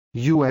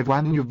You have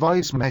one new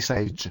voice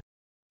message.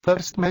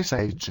 First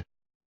message.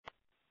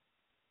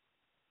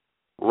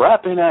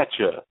 Rapping at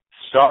Ya,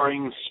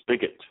 starring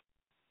Spigot.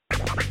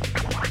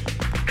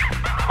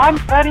 I'm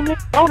Patty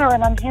McDoner,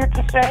 and I'm here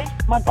to say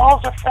my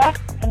balls are fat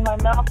and my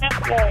mouth is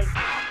gay.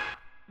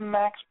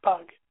 Max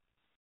Pug.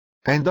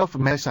 End of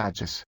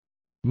messages.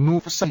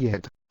 Noof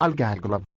Sayed, Al Galglov.